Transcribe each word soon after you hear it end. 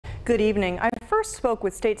Good evening. I first spoke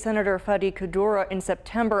with State Senator Fady Qaddoura in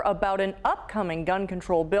September about an upcoming gun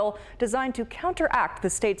control bill designed to counteract the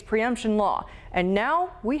state's preemption law. And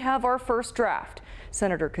now we have our first draft.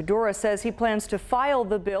 Senator Qaddoura says he plans to file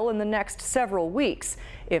the bill in the next several weeks.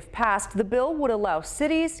 If passed, the bill would allow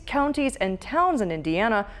cities, counties, and towns in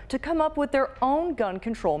Indiana to come up with their own gun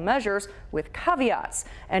control measures with caveats.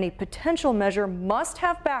 Any potential measure must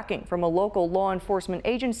have backing from a local law enforcement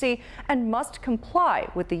agency and must comply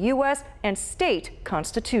with the U.S. and state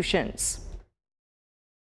constitutions.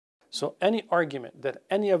 So any argument that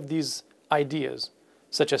any of these ideas,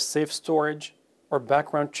 such as safe storage or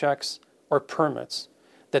background checks or permits,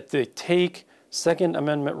 that they take Second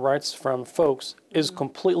Amendment rights from folks is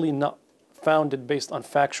completely not founded based on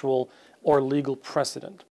factual or legal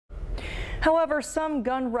precedent. However, some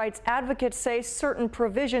gun rights advocates say certain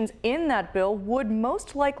provisions in that bill would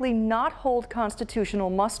most likely not hold constitutional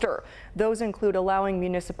muster. Those include allowing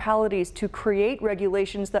municipalities to create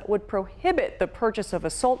regulations that would prohibit the purchase of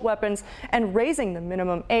assault weapons and raising the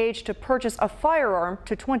minimum age to purchase a firearm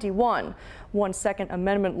to 21. One Second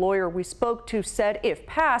Amendment lawyer we spoke to said if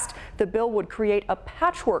passed, the bill would create a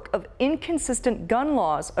patchwork of inconsistent gun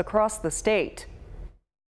laws across the state.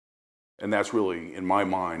 And that's really, in my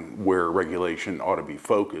mind, where regulation ought to be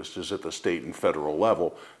focused, is at the state and federal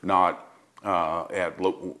level, not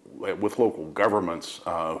with local governments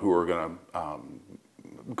who are going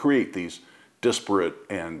to create these disparate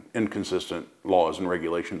and inconsistent laws and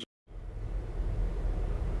regulations.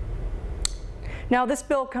 Now, this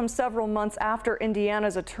bill comes several months after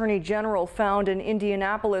Indiana's Attorney General found an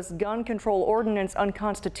Indianapolis gun control ordinance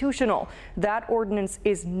unconstitutional. That ordinance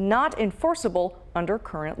is not enforceable under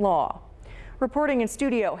current law. Reporting in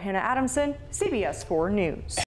studio, Hannah Adamson, CBS 4 News.